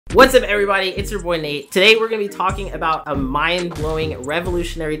What's up everybody, it's your boy Nate. Today we're going to be talking about a mind-blowing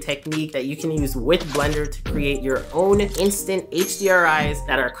revolutionary technique that you can use with Blender to create your own instant HDRIs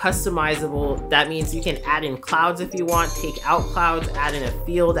that are customizable. That means you can add in clouds if you want, take out clouds, add in a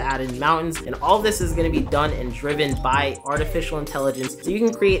field, add in mountains, and all this is going to be done and driven by artificial intelligence. So you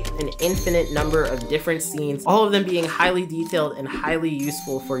can create an infinite number of different scenes, all of them being highly detailed and highly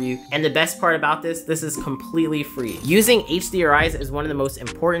useful for you. And the best part about this is completely free. Using HDRIs is one of the most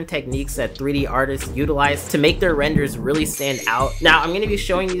important techniques that 3D artists utilize to make their renders really stand out. Now, I'm going to be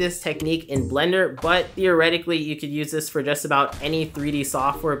showing you this technique in Blender, but theoretically you could use this for just about any 3D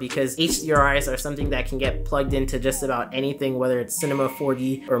software because HDRIs are something that can get plugged into just about anything, whether it's Cinema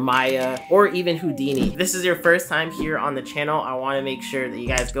 4D or Maya or even Houdini. If this is your first time here on the channel, I want to make sure that you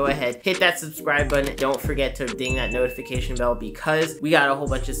guys go ahead, hit that subscribe button. Don't forget to ding that notification bell because we got a whole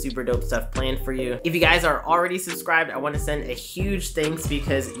bunch of super dope stuff planned for you. If you guys are already subscribed, I want to send a huge thanks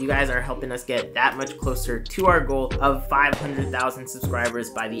because you guys are helping us get that much closer to our goal of 500,000 subscribers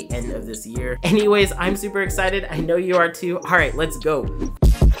by the end of this year. Anyways, I'm super excited. I know you are too. All right, let's go.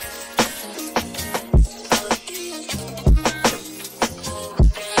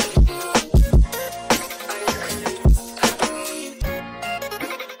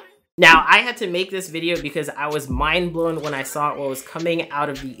 Now, I had to make this video because I was mind blown when I saw what was coming out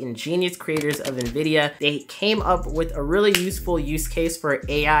of the ingenious creators of NVIDIA. They came up with a really useful use case for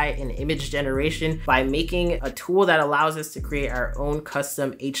AI and image generation by making a tool that allows us to create our own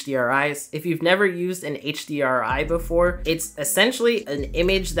custom HDRIs. If you've never used an HDRI before, it's essentially an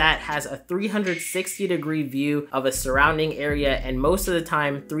image that has a 360-degree view of a surrounding area, and most of the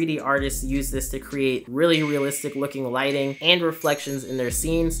time 3D artists use this to create really realistic looking lighting and reflections in their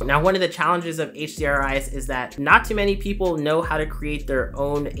scenes. Now, one of the challenges of HDRIs is that not too many people know how to create their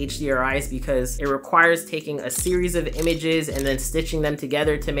own HDRIs because it requires taking a series of images and then stitching them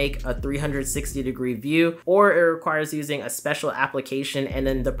together to make a 360-degree view, or it requires using a special application and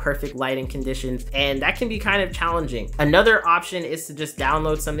then the perfect lighting conditions, and that can be kind of challenging. Another option is to just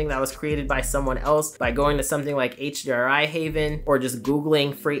download something that was created by someone else by going to something like HDRI Haven or just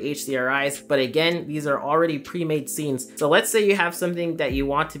Googling free HDRIs, but again, these are already pre-made scenes. So let's say you have something that you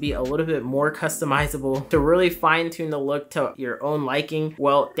want to be a little bit more customizable to really fine-tune the look to your own liking.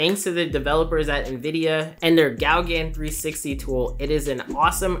 Well, thanks to the developers at NVIDIA and their Gauguin 360 tool, it is an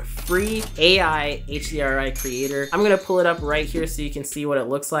awesome free AI HDRI creator. I'm gonna pull it up right here so you can see what it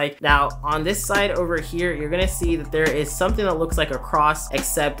looks like. Now, on this side over here, you're gonna see that there is something that looks like a cross,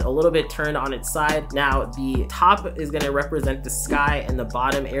 except a little bit turned on its side. Now, the top is gonna represent the sky and the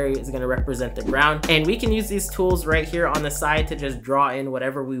bottom area is gonna represent the ground. And we can use these tools right here on the side to just draw in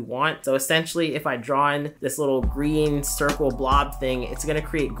whatever we want. So essentially, if I draw in this little green circle blob thing, it's gonna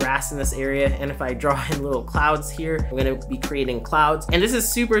create grass in this area. And if I draw in little clouds here, I'm gonna be creating clouds. And this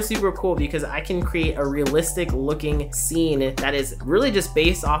is super cool because I can create a realistic looking scene that is really just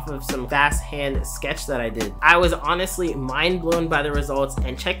based off of some fast hand sketch that I did. I was honestly mind blown by the results,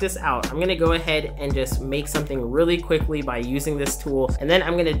 and check this out. I'm gonna go ahead and just make something really quickly by using this tool, and then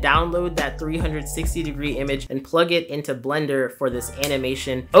I'm gonna download that 360-degree image and plug it into Blender for this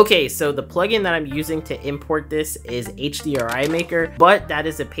animation. Okay, so the plugin that I'm using to import this is HDRI Maker, but that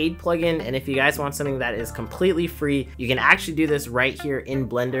is a paid plugin, and if you guys want something that is completely free, you can actually do this right here in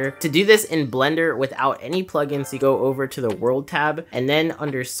Blender. To do this in Blender without any plugins, you go over to the World tab, and then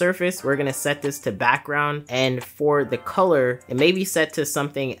under Surface, we're gonna set this to background, and for the color, it may be set to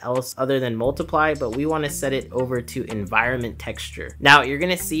something else other than multiply, but we wanna set it over to environment texture. Now, you're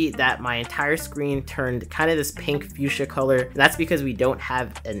gonna see that my entire screen turned kind of this pink fuchsia color, and that's because we don't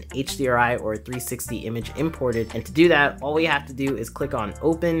have an HDRI or a 360 image imported. And to do that, all we have to do is click on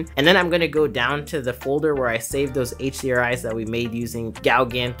open, and then I'm going to go down to the folder where I saved those HDRIs that we made using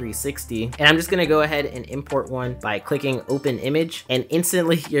Gauguin 360, and I'm just going to go ahead and import one by clicking open image, and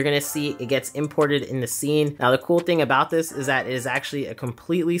instantly you're going to see it gets imported in the scene. Now, the cool thing about this is that it is actually a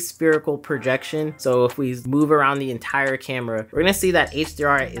completely spherical projection, so if we move around the entire camera, we're going to see that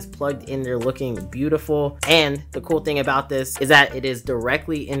HDRI is plugged in there looking beautiful. And the cool thing about this is that it is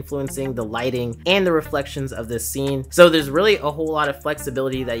directly influencing the lighting and the reflections of this scene. So there's really a whole lot of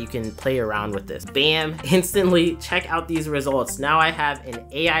flexibility that you can play around with this. Bam, instantly check out these results. Now I have an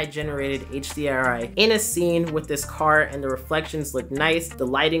AI generated HDRI in a scene with this car, and the reflections look nice, the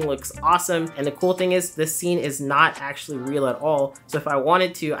lighting looks awesome, and the cool thing is this scene is not actually real at all. So if I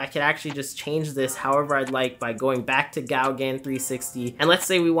wanted to, I could actually just change this however I'd like by going back to Gauguin 360, and let's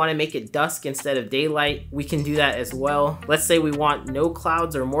say we want to make it dusk instead of daylight, we can do that as well. Let's say we want no clouds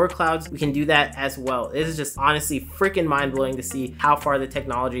clouds or more clouds, we can do that as well. It is just honestly freaking mind-blowing to see how far the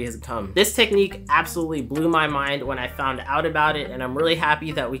technology has come. This technique absolutely blew my mind when I found out about it, and I'm really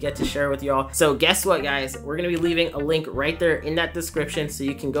happy that we get to share with y'all. So guess what, guys? We're gonna be leaving a link right there in that description so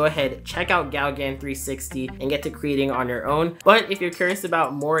you can go ahead, check out Galgan 360 and get to creating on your own. But if you're curious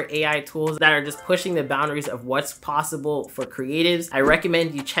about more AI tools that are just pushing the boundaries of what's possible for creatives, I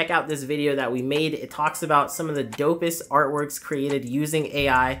recommend you check out this video that we made. It talks about some of the dopest artworks created using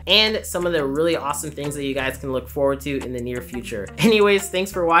AI and some of the really awesome things that you guys can look forward to in the near future. Anyways,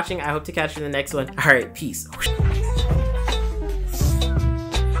 thanks for watching. I hope to catch you in the next one. All right, peace.